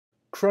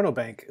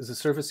Chronobank is a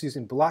service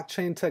using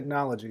blockchain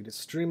technology to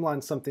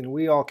streamline something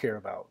we all care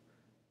about,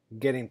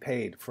 getting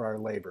paid for our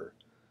labor.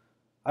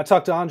 I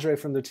talked to Andre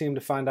from the team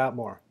to find out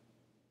more.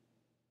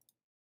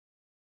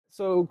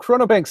 So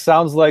Chronobank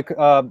sounds like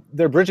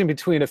they're bridging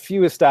between a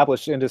few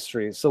established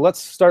industries. So let's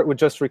start with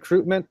just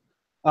recruitment.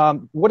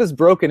 What is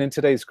broken in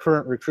today's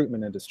current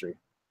recruitment industry?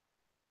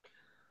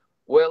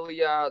 Well,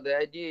 yeah, the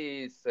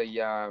idea is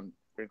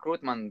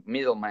recruitment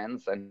middleman,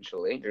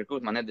 essentially.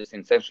 Recruitment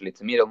industry, essentially,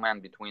 it's a middleman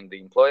between the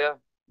employer,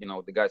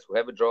 the guys who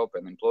have a job,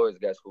 and employers,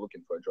 guys who are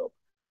looking for a job.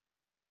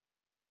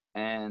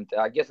 And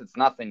I guess it's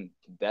nothing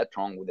that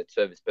wrong with that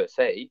service per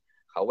se.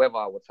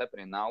 However, what's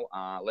happening now,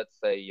 let's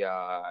say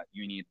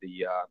you need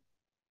the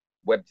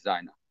web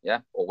designer, yeah,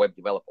 or web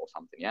developer or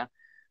something, yeah.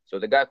 So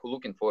the guy who's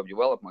looking for web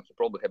development, he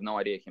probably have no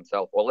idea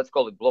himself, or let's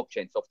call it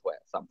blockchain software,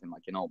 something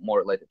like, more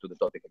related to the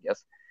topic, I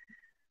guess.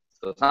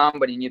 So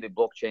somebody need a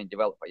blockchain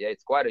developer. Yeah,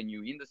 it's quite a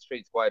new industry.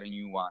 It's quite a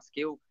new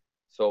skill.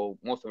 So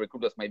most of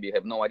recruiters maybe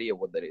have no idea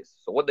what that is.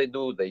 So what they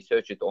do, they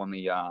search it on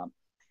the,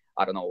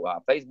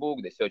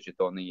 Facebook. They search it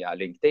on the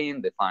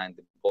LinkedIn. They find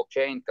the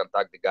blockchain,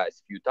 contact the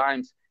guys a few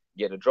times,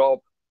 get a job,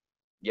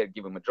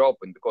 give him a job.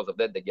 And because of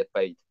that, they get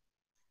paid,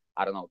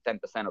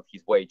 10% of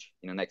his wage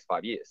in the next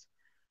 5 years.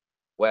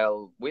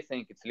 Well, we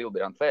think it's a little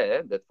bit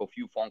unfair that for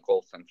few phone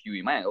calls and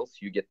few emails,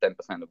 you get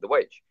 10% of the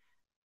wage.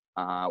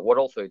 What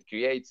also it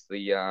creates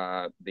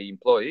the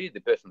employee,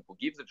 the person who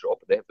gives the job,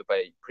 they have to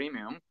pay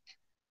premium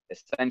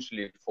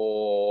essentially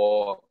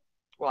for,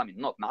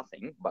 not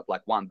nothing, but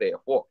like 1 day of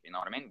work, you know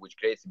what I mean? Which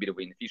creates a bit of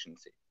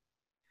inefficiency.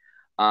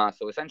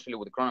 So essentially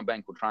with the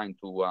Chronobank, we're trying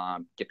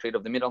to get rid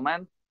of the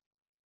middleman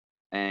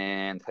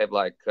and have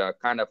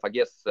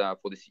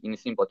for this in a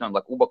simple term,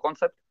 like Uber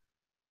concept.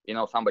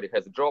 Somebody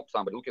has a job,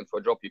 somebody looking for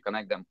a job, you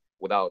connect them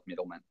without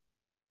middleman.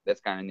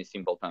 That's kind of in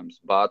simple terms.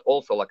 But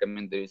also,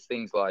 there's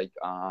things like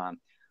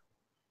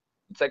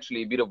it's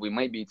actually a bit of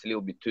maybe it's a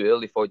little bit too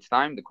early for its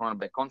time, the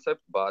Chronobank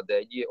concept. But the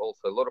idea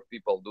also, a lot of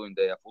people doing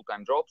their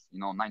full-time jobs,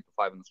 9 to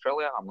 5 in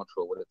Australia. I'm not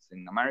sure what it's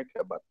in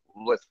America, but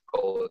let's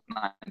call it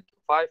 9 to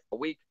 5 a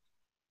week.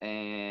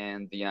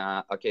 And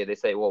they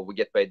say, well, we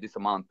get paid this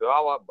amount per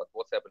hour. But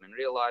what's happening in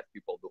real life?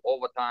 People do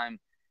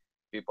overtime.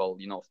 People,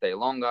 stay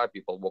longer.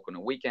 People work on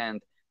a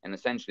weekend, and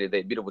essentially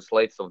they're a bit of a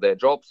slaves of their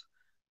jobs.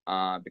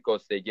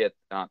 Because they get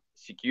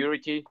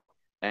security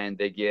and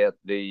they get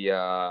the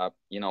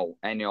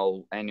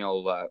annual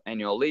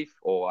leave,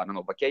 or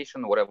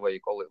vacation, whatever you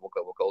call it, we'll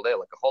call it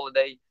like a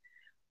holiday.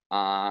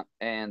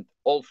 And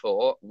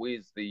also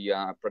with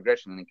the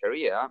progression in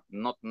career,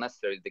 not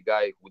necessarily the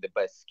guy with the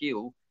best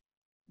skill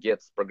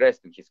gets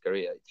progressed in his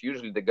career. It's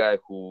usually the guy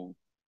who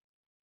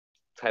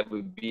have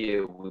a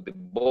beer with the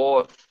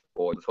boss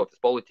or the office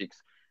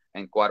politics,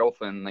 and quite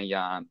often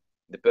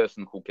the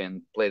person who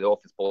can play the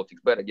office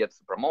politics better gets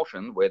the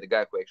promotion, where the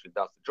guy who actually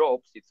does the job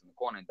sits in the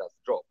corner and does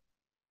the job.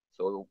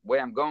 So where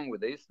I'm going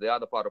with this, the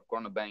other part of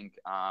Chronobank,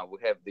 we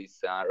have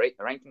this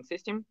ranking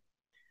system,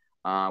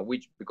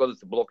 which, because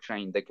it's a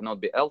blockchain, they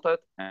cannot be altered,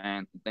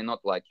 and they're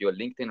not like your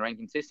LinkedIn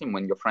ranking system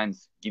when your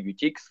friends give you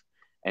ticks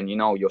and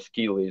your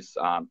skill is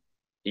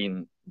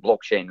in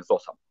blockchain is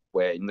awesome,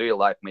 where in real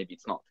life maybe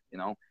it's not,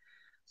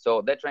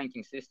 So that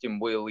ranking system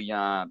will,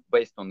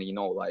 based on,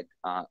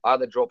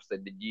 other jobs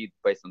that they did,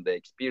 based on their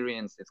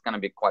experience, it's going to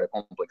be quite a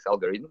complex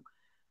algorithm.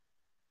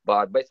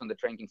 But based on the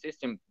ranking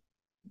system,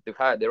 the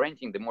higher the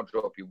ranking, the more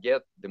job you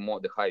get,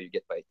 the higher you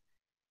get paid.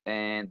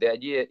 And the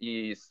idea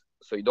is,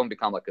 so you don't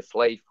become like a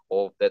slave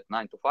of that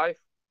 9 to 5.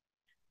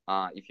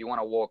 If you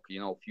want to work,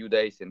 a few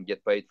days and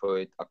get paid for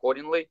it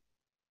accordingly,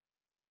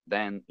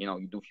 then,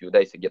 you do a few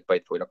days and get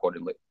paid for it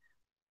accordingly.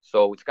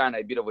 So it's kind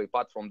of a bit of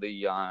apart from the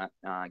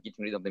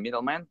getting rid of the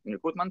middleman in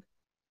recruitment.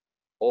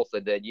 Also,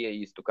 the idea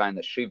is to kind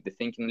of shift the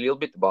thinking a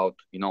little bit about,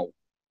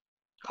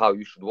 how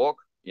you should work.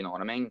 You know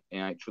what I mean?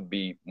 It should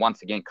be,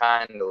 once again,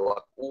 kind of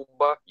like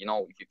Uber.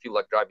 If you feel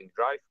like driving,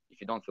 drive.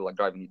 If you don't feel like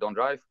driving, you don't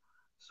drive.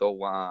 So,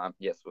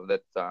 so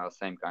that's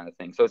same kind of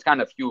thing. So it's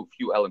kind of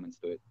few elements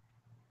to it.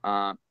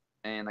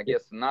 And I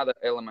guess another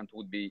element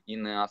would be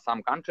in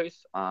some countries,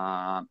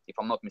 if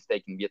I'm not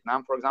mistaken,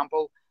 Vietnam, for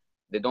example,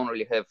 they don't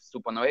really have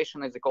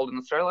superannuation, as they call it in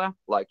Australia,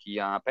 like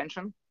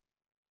pension.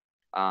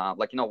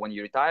 When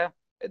you retire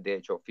at the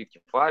age of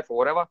 55 or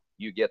whatever,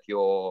 you get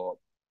your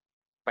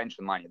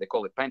pension money. They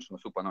call it pension or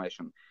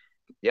superannuation.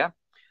 Yeah.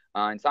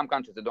 In some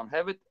countries, they don't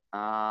have it.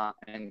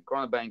 And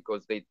Chronobank,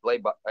 because they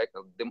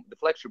the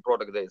flagship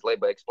product there is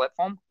LaborX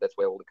platform. That's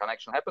where all the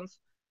connection happens.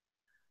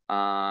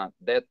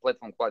 That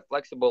platform quite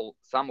flexible.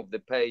 Some of the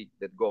pay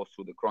that goes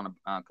through the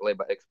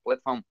LaborX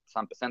platform,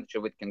 some percentage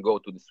of it can go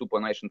to the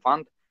superannuation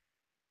fund.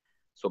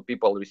 So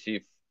people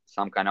receive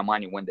some kind of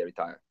money when they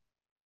retire.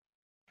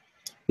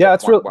 Yeah,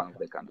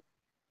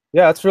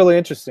 it's really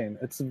interesting.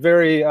 It's a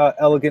very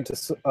elegant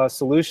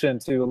solution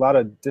to a lot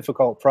of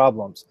difficult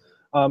problems.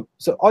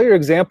 So all your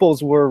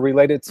examples were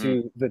related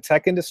to the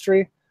tech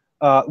industry.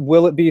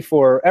 Will it be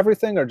for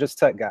everything or just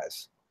tech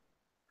guys?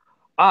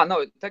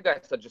 No, tech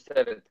guys, I just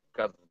said it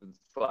because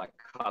it's like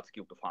hard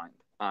skill to find.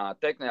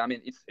 Technically, I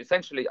mean, it's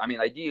essentially, I mean,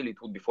 ideally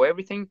it would be for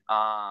everything.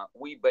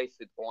 We base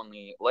it on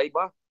the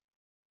labor.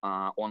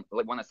 On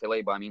like when I say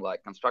labor, I mean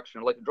like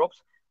construction-related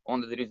jobs.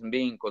 Only the reason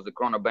being because the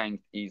Chronobank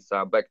is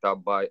backed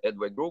up by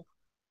Edway Group,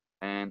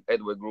 and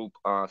Edway Group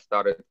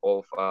started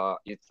off.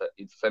 It's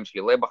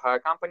essentially a labor hire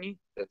company.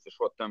 That's a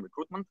short-term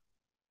recruitment.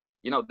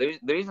 You know, the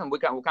reason we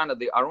kind of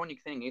the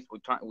ironic thing is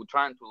we're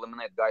trying to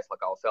eliminate guys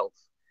like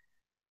ourselves,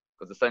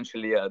 because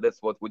essentially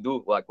that's what we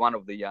do. Like one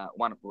of the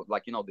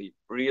like you know the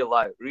real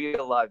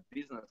life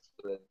business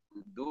that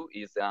we do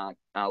is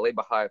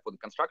labor hire for the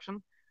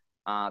construction.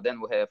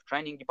 Then we have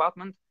training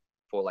department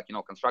for like you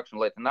know construction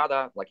related and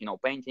other like you know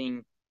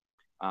painting,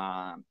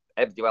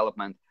 app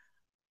development.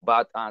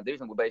 But the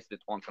reason we based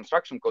it on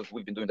construction because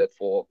we've been doing that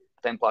for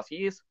 10 plus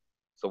years,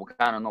 so we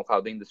kind of know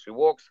how the industry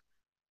works,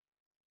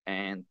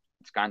 and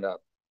it's kind of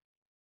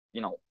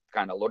you know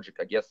kind of logic,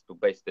 I guess, to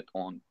base it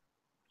on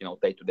you know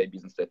day-to-day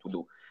business that we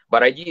do.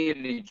 But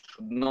ideally it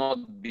should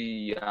not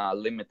be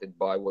limited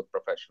by what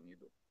profession you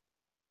do,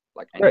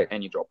 like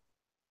any job.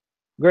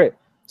 Great.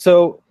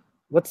 So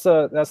let's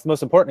that's the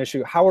most important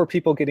issue. How are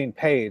people getting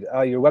paid?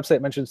 Your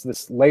website mentions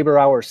this labor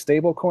hour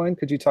stable coin.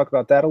 Could you talk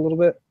about that a little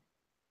bit?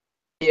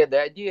 Yeah,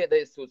 the idea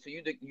is so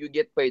you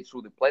get paid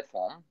through the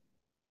platform,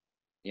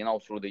 you know,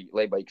 through the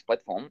LaborX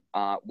platform.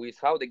 With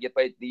how they get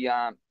paid,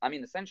 I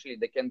mean, essentially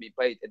they can be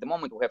paid at the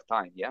moment. We have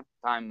time, yeah,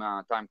 time,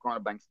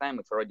 Chronobank's time.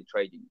 It's already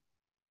trading.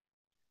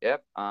 Yeah.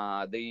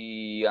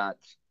 The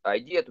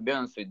idea, to be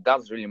honest, it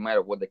does really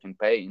matter what they can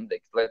pay in.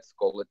 Let's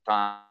call it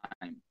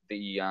time.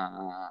 The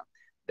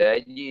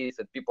idea is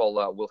that people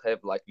will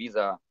have like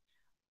Visa,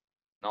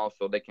 you know,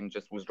 so they can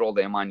just withdraw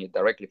their money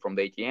directly from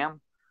the ATM,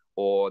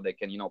 or they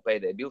can, you know, pay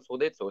their bills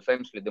with it. So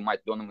essentially, they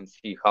might don't even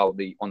see how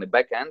on the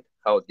back end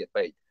how it get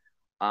paid.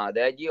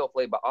 The idea of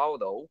labor hour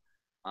though,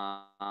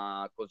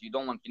 because you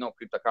don't want, you know,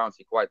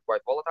 cryptocurrency quite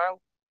volatile.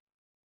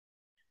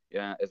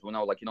 Yeah, as we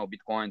know, like you know,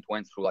 Bitcoin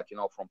went through like you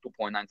know from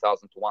 2.9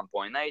 thousand to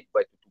 1.8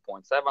 back to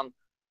 2.7,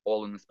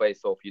 all in the space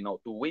of you know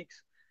 2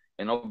 weeks.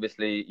 And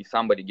obviously, if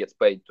somebody gets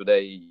paid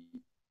today,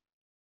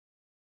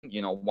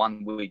 you know,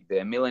 1 week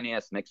they're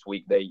millionaires, next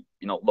week they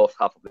you know lost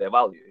half of their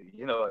value.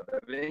 You know what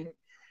I mean?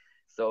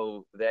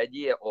 So the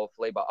idea of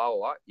labor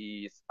hour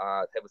is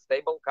have a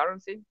stable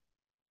currency,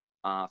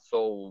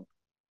 so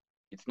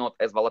it's not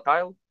as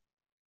volatile.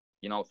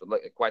 You know, so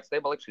like, quite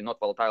stable actually,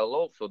 not volatile at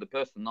all. So the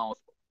person knows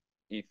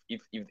if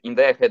in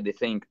their head they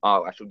think,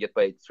 oh, I should get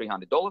paid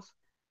 $300,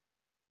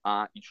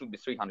 it should be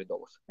 $300,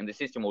 and the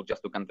system will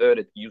just to convert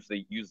it, use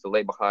the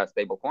labor hire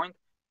stable coin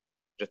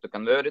just to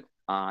convert it.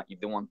 If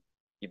they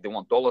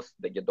want dollars,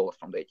 they get dollars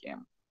from the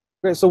ATM.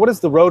 Great. So what does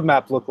the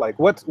roadmap look like?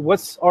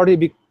 What's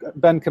already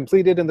been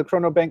completed in the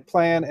Chronobank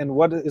plan, and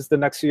what is the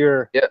next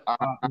year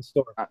in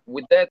store?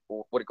 With that,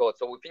 what do you call it?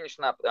 So we're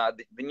finishing up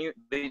the new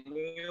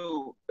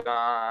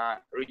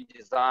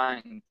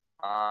redesigned,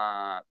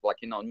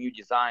 like you know, new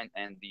design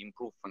and the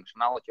improved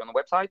functionality on the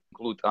website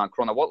include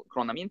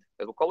Chronomint,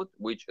 as we call it,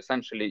 which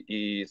essentially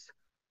is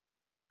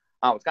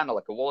it's kind of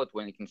like a wallet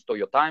where you can store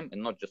your time,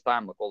 and not just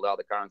time, like all the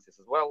other currencies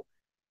as well.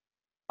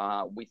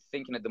 We're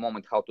thinking at the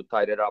moment how to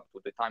tie it up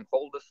to the time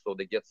holders so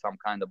they get some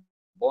kind of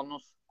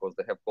bonus because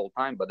they have call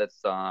time, but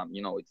that's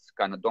you know, it's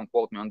kind of, don't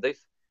quote me on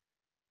this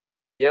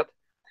yet,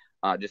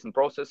 just in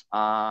process.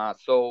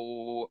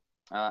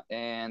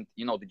 And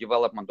you know, the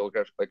development of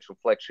actual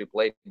flagship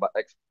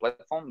LaborX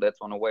platform,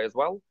 that's on the way as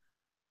well.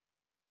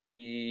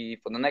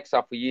 For the next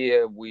half a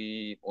year,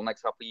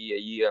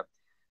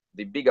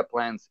 the bigger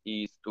plans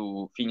is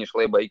to finish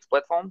LaborX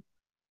platform.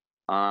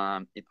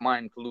 It might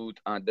include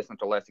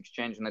decentralized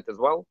exchange in it as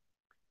well,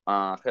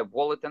 have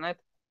wallet in it,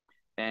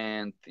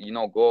 and you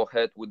know, go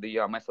ahead with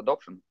the mass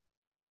adoption.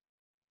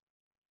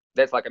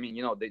 That's like, I mean,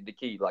 you know, the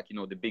key, like you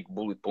know, the big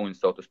bullet points,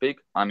 so to speak.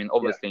 I mean,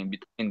 obviously in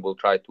between we'll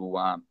try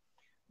to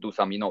do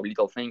some, you know,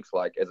 little things,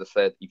 like as I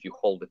said, if you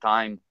hold the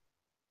time,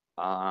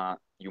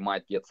 you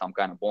might get some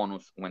kind of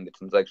bonus when the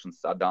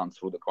transactions are done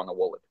through the Chrono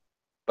wallet.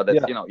 But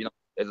that's you know,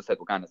 as I said,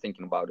 we're kind of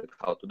thinking about it,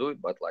 how to do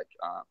it, but like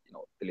you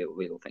know, the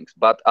little things.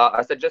 But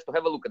I suggest to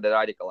have a look at that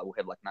article. I will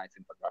have like nice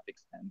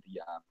infographics and the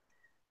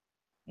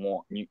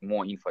more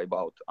info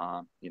about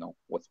you know,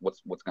 what's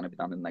going to be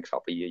done in the next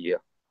half a year.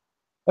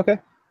 Okay.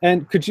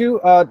 And could you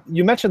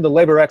you mentioned the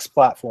LaborX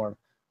platform?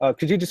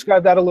 Could you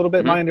describe that a little bit?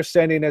 Mm-hmm. My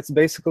understanding, it's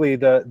basically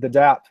the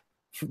dApp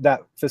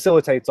that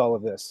facilitates all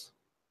of this.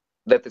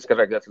 That is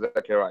correct. That's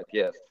exactly right.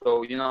 Yes.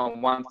 So, you know,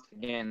 once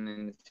again,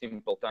 in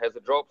simple terms, has a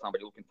job,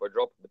 somebody looking for a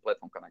job, the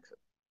platform connects it.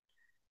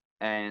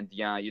 And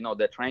yeah, you know,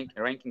 that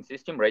rating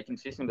system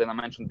that I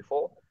mentioned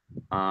before,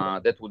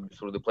 that would be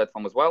through the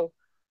platform as well.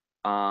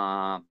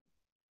 Well,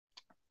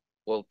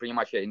 pretty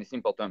much, in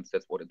simple terms,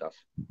 that's what it does.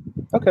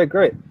 Okay,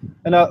 great.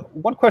 And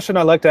one question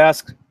I like to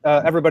ask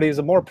everybody is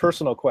a more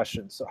personal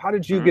question. So how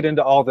did you get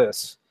into all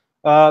this?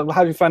 How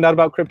did you find out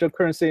about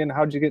cryptocurrency, and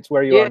how did you get to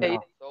where you are now? Yeah.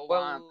 So, so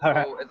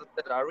as I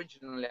said,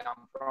 originally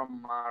I'm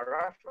from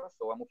Russia,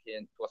 so I moved here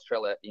to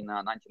Australia in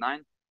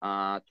 '99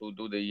 to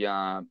do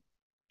to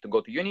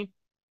go to uni.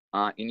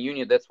 In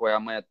uni, that's where I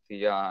met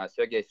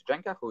Sergey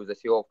Sichenko, who is the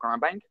CEO of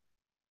Chronobank.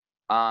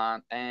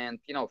 and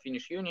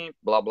finish uni,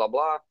 blah blah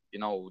blah.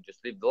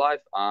 Just live the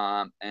life.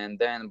 And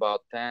then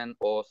about 10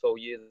 or so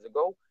years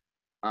ago,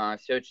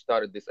 Search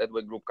started this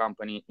Adway Group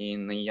company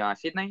in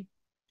Sydney.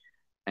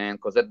 And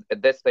because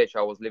at that stage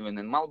I was living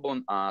in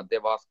Melbourne,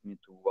 they've asked me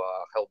to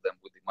help them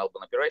with the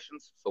Melbourne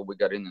operations. So we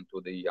got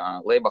into the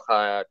labor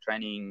hire,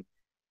 training,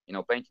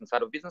 painting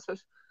side of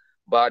businesses.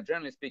 But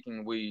generally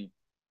speaking, we,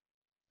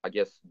 I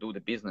guess, do the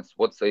business.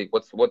 What's the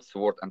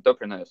word?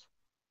 Entrepreneurs.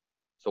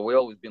 So we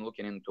always been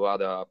looking into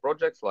other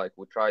projects. Like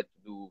we tried to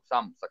do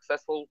some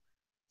successful,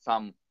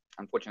 some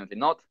unfortunately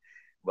not.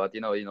 But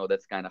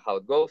that's kind of how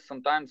it goes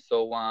sometimes.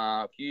 So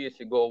a few years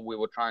ago, we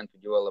were trying to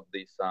develop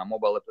this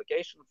mobile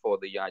application for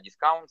the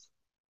discounts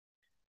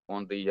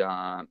on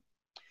the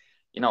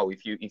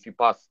if you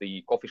pass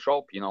the coffee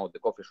shop, the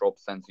coffee shop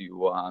sends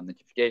you a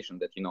notification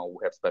that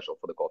we have special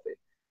for the coffee.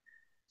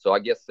 So I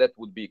guess that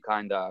would be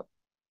kind of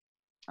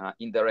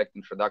indirect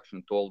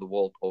introduction to all the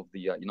world of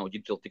the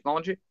digital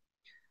technology.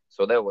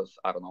 So that was,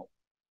 I don't know,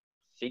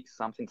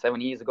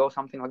 7 years ago,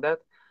 something like that.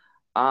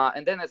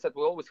 And then I said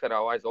we always had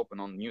our eyes open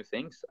on new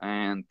things,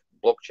 and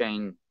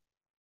blockchain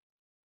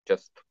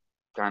just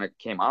kind of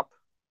came up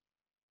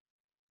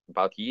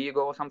about a year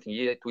ago or something,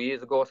 2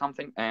 years ago or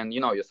something. And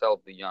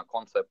yourself, the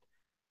concept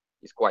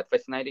is quite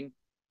fascinating.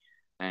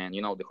 And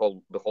the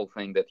whole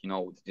thing that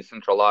it's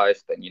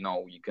decentralized, and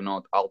you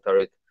cannot alter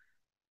it,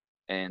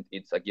 and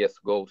it's, I guess,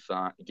 goes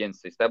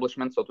against the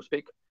establishment, so to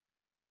speak.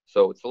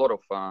 So it's a lot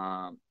of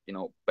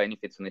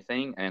benefits in the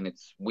thing, and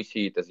we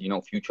see it as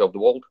future of the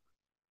world.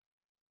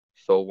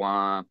 So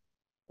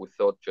we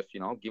thought just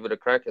give it a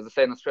crack. As I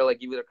say in Australia,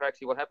 give it a crack,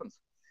 see what happens.